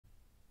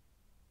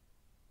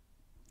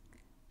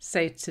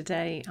So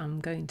today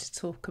I'm going to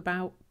talk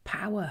about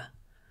power,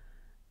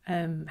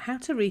 how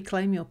to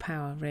reclaim your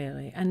power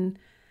really. And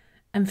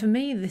for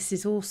me, this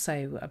is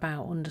also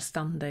about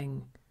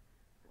understanding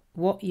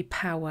what your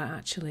power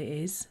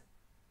actually is,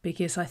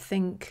 because I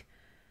think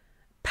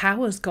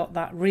power's got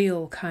that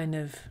real kind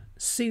of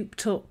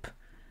souped up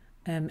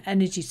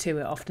energy to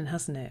it often,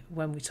 hasn't it,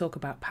 when we talk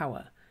about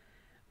power.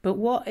 But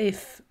what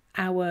if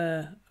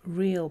our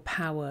real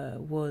power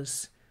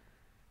was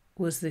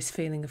this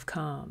feeling of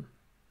calm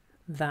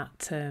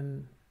that,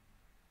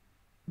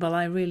 well,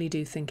 I really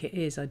do think it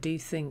is. I do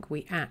think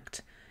we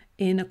act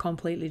in a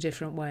completely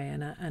different way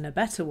and a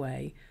better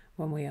way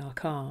when we are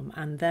calm,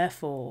 and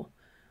therefore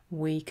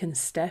we can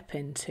step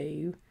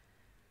into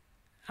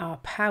our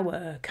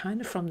power kind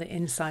of from the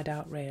inside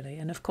out really.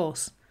 And of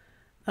course,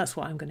 that's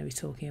what I'm going to be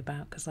talking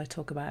about, because I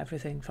talk about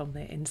everything from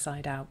the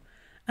inside out.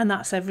 And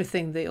that's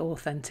everything the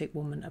authentic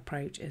woman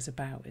approach is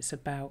about. It's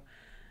about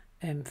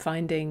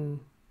finding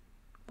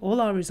all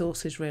our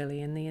resources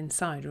really in the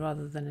inside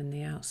rather than in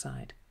the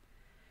outside.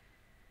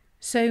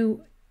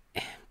 So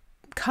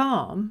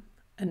calm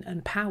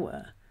and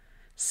power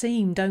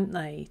seem, don't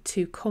they,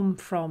 to come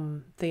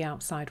from the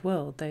outside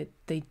world.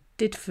 They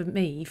did for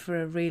me for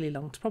a really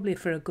long, probably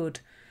for a good,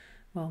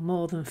 well,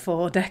 more than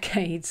 4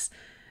 decades.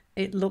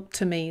 It looked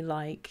to me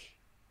like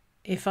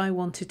if I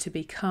wanted to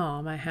be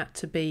calm, I had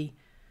to be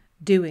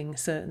doing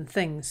certain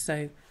things.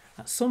 So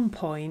at some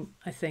point,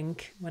 I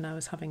think, when I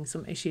was having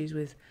some issues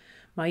with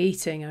my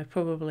eating, I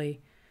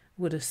probably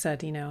would have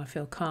said, I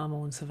feel calmer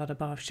once I've had a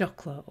bar of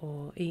chocolate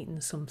or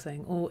eaten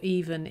something, or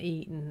even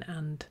eaten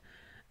and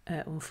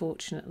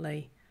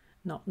unfortunately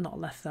not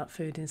left that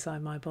food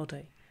inside my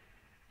body.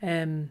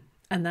 And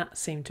that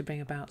seemed to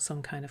bring about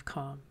some kind of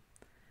calm.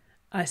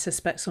 I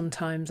suspect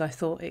sometimes I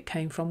thought it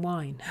came from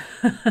wine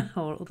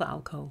or other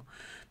alcohol,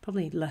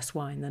 probably less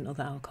wine than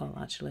other alcohol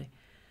actually.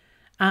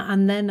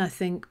 And then I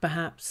think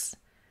perhaps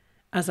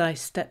as I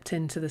stepped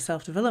into the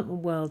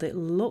self-development world, it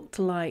looked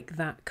like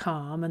that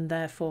calm, and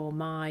therefore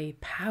my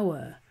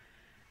power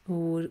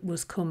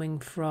was coming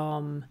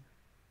from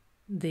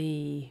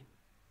the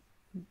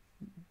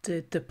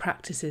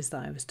practices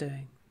that I was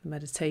doing, the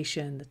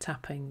meditation, the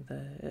tapping,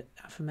 the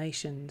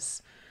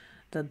affirmations,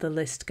 the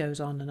list goes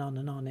on and on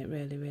and on. It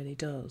really, really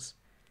does.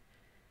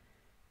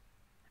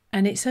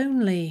 And it's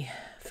only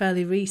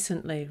fairly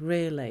recently,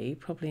 really,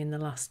 probably in the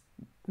last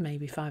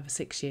maybe 5 or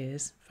 6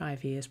 years,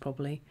 5 years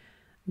probably,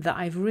 that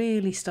I've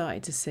really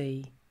started to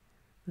see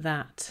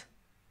that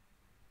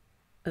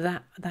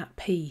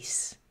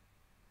peace,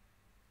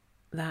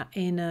 that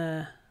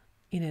inner,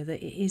 that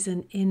it is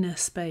an inner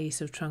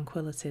space of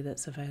tranquility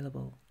that's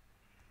available.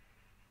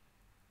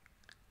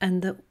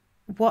 And that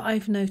what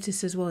I've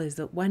noticed as well is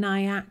that when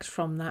I act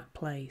from that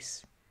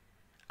place,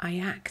 I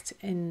act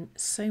in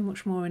so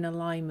much more in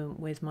alignment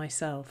with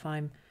myself.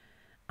 I'm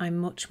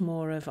much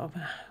more of,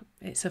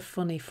 it's a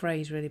funny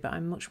phrase really, but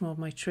I'm much more of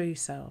my true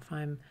self.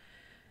 I'm,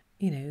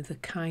 the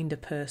kinder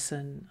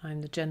person,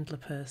 I'm the gentler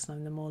person,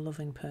 I'm the more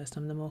loving person,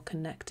 I'm the more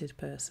connected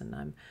person,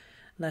 I'm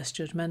less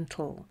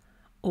judgmental,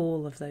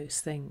 all of those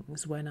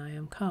things when I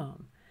am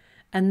calm.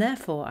 And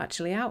therefore,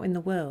 actually out in the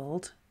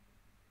world,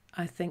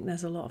 I think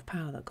there's a lot of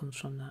power that comes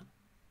from that.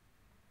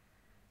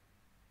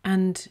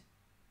 And,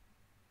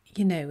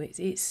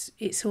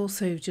 it's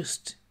also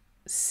just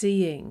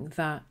seeing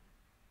that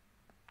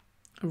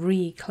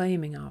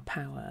reclaiming our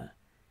power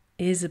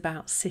is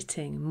about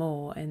sitting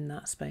more in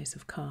that space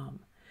of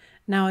calm.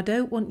 Now, I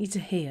don't want you to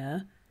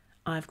hear,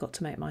 I've got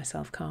to make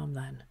myself calm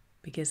then,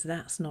 because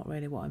that's not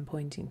really what I'm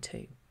pointing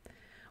to.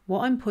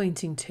 What I'm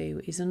pointing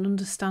to is an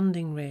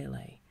understanding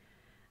really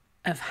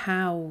of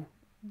how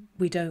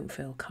we don't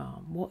feel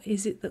calm. What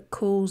is it that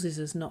causes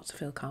us not to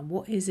feel calm?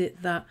 What is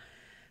it that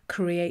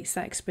creates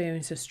that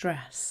experience of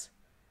stress?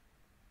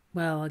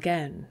 Well,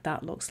 again,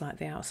 that looks like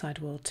the outside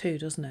world too,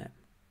 doesn't it?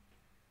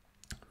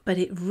 But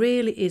it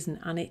really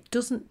isn't, and it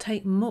doesn't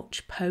take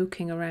much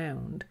poking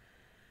around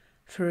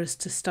for us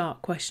to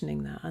start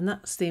questioning that. And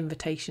that's the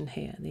invitation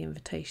here. The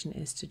invitation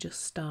is to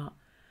just start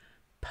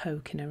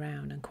poking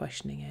around and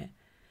questioning it.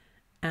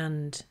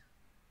 And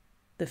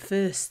the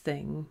first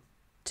thing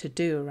to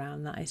do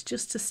around that is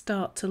just to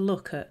start to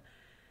look at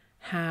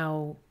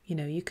how,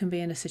 you can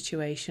be in a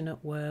situation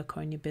at work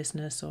or in your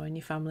business or in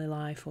your family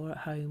life or at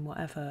home,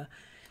 whatever,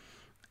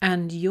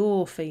 and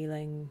you're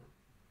feeling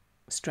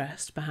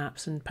stressed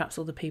perhaps, and perhaps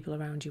other people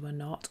around you are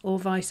not, or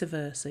vice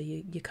versa.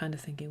 You're kind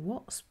of thinking,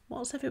 what's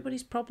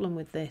everybody's problem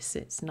with this?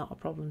 It's not a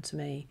problem to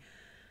me.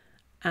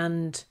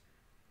 And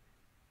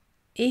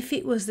if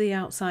it was the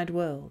outside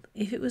world,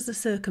 if it was the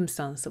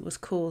circumstance that was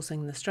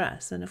causing the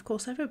stress, then of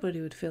course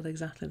everybody would feel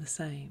exactly the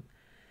same.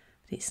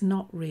 But it's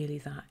not really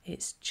that.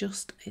 It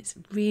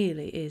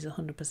really is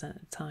 100% of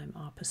the time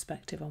our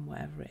perspective on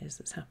whatever it is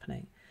that's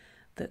happening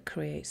that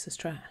creates the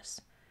stress.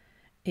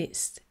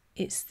 It's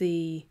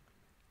the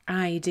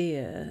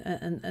idea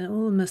and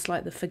almost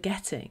like the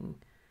forgetting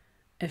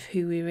of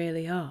who we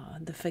really are,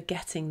 the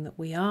forgetting that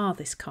we are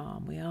this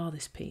calm, we are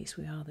this peace,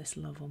 we are this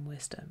love and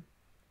wisdom.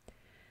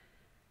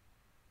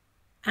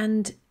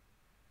 And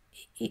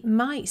it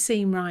might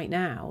seem right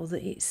now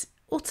that it's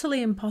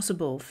utterly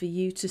impossible for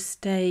you to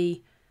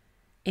stay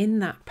in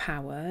that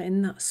power,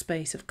 in that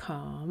space of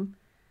calm,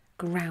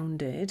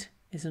 grounded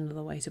is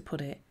another way to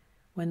put it,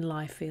 when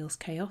life feels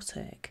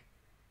chaotic.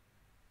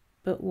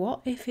 But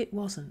what if it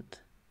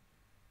wasn't?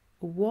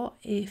 What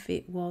if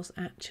it was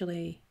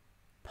actually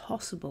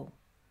possible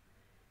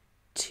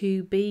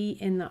to be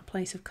in that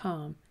place of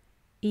calm,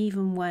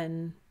 even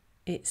when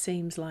it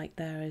seems like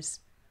there is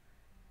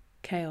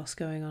chaos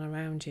going on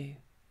around you?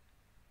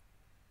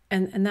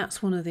 And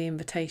that's one of the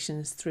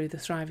invitations through the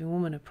Thriving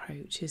Woman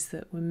approach, is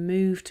that we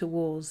move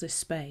towards this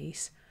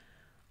space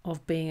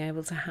of being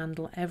able to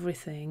handle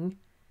everything,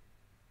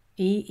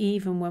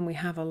 even when we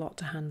have a lot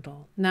to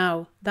handle.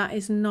 Now, that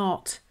is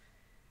not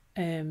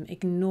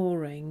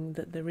ignoring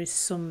that there is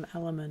some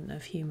element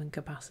of human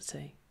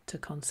capacity to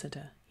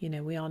consider. You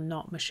know, we are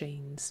not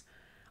machines.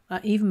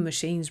 Even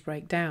machines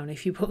break down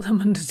if you put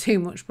them under too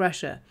much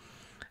pressure.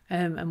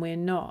 And we're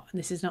not.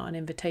 This is not an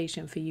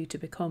invitation for you to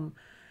become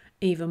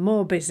even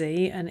more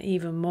busy and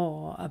even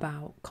more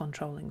about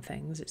controlling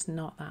things. It's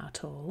not that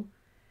at all.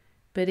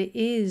 But it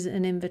is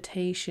an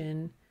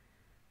invitation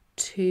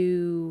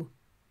to,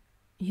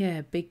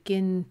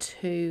 begin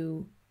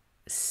to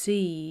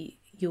see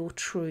your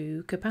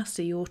true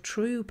capacity, your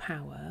true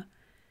power,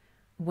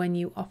 when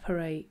you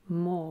operate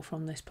more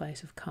from this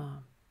place of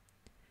calm.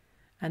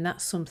 And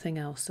that's something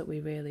else that we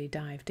really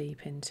dive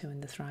deep into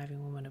in the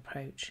Thriving Woman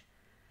approach,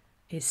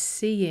 is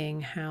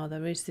seeing how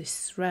there is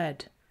this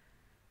thread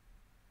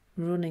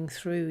running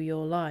through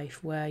your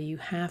life where you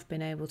have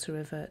been able to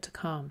revert to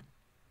calm.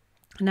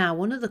 Now,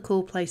 one of the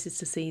cool places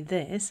to see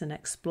this and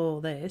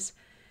explore this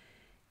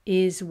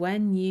is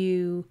when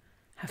you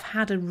have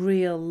had a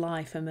real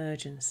life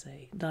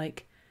emergency.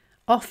 Like,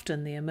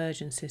 often the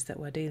emergencies that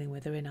we're dealing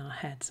with are in our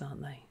heads,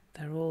 aren't they?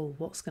 They're all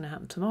what's going to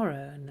happen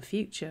tomorrow and the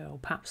future, or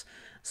perhaps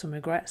some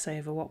regrets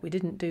over what we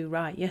didn't do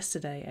right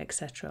yesterday,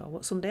 etc., or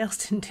what somebody else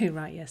didn't do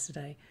right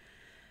yesterday.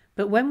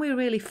 But when we're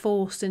really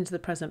forced into the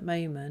present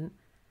moment,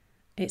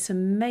 it's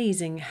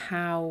amazing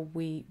how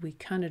we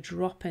kind of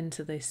drop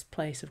into this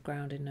place of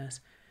groundedness.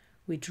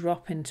 We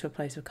drop into a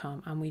place of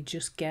calm and we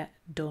just get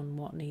done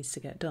what needs to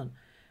get done.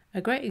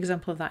 A great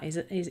example of that is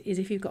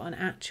if you've got an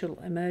actual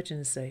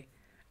emergency.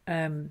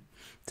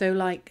 So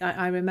like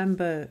I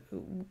remember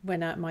when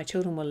my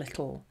children were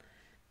little,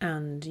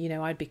 and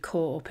I'd be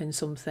caught up in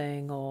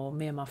something, or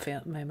me and my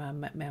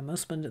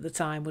husband at the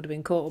time would have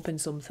been caught up in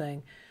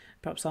something,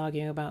 perhaps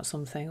arguing about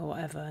something or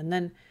whatever, and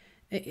then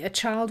a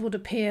child would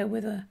appear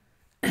with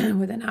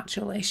an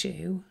actual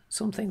issue,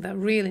 something that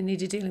really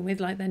needed dealing with,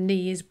 like their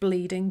knee is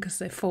bleeding because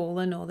they've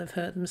fallen or they've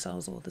hurt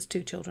themselves, or there's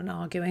two children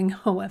arguing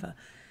or whatever.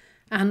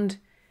 And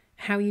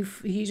how you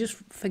just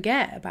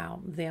forget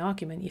about the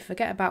argument, you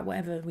forget about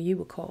whatever you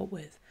were caught up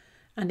with,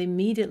 and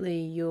immediately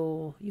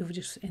you're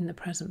just in the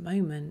present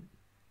moment,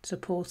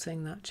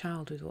 supporting that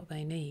child with what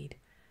they need,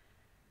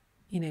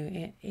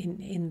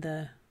 in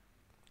the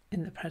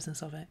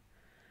presence of it.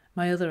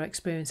 My other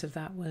experience of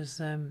that was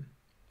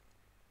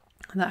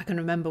that I can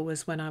remember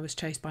was when I was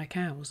chased by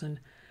cows,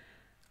 and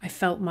I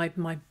felt my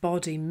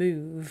body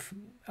move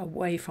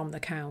away from the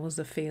cows,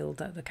 the field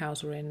that the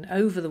cows were in,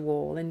 over the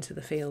wall into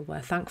the field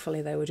where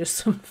thankfully they were just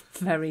some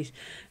very,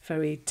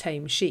 very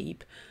tame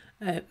sheep.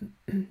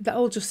 That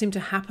all just seemed to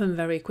happen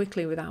very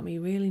quickly without me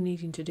really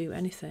needing to do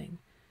anything.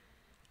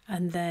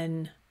 And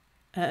then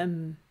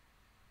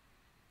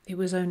it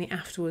was only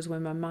afterwards,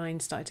 when my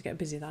mind started to get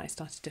busy, that I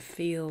started to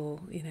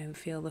feel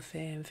the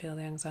fear and feel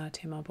the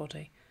anxiety in my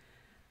body.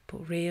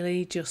 But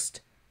really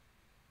just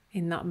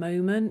in that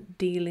moment,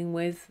 dealing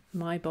with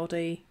my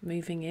body,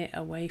 moving it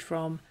away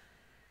from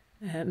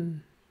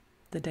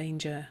the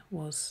danger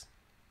was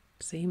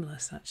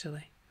seamless,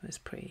 actually. It was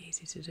pretty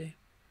easy to do.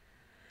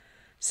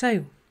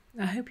 So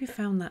I hope you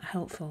found that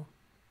helpful.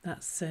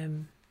 That's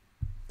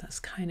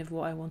kind of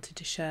what I wanted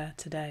to share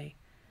today.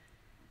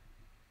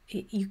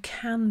 You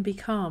can be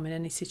calm in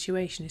any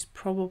situation. It's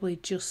probably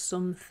just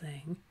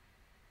something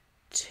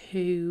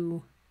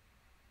to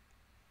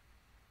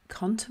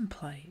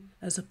contemplate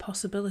as a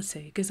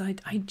possibility, because I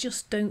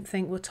just don't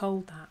think we're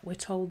told that. We're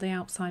told the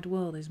outside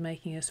world is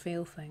making us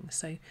feel things.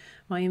 So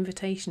my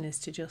invitation is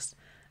to just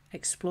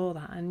explore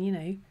that. And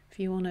if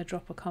you want to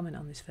drop a comment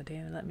on this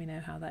video and let me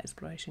know how that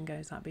exploration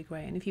goes, that'd be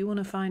great. And if you want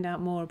to find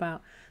out more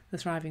about the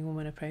Thriving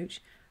Woman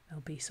approach,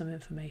 there'll be some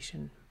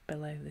information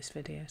below this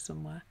video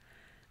somewhere.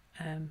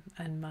 And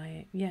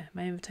my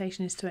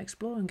invitation is to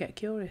explore and get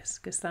curious,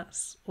 because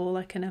that's all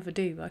I can ever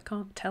do. I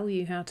can't tell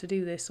you how to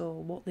do this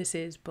or what this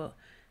is, but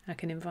I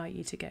can invite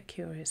you to get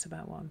curious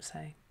about what I'm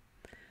saying.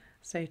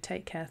 So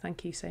take care.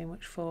 Thank you so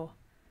much for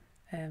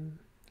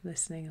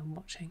listening and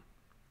watching.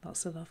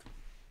 Lots of love.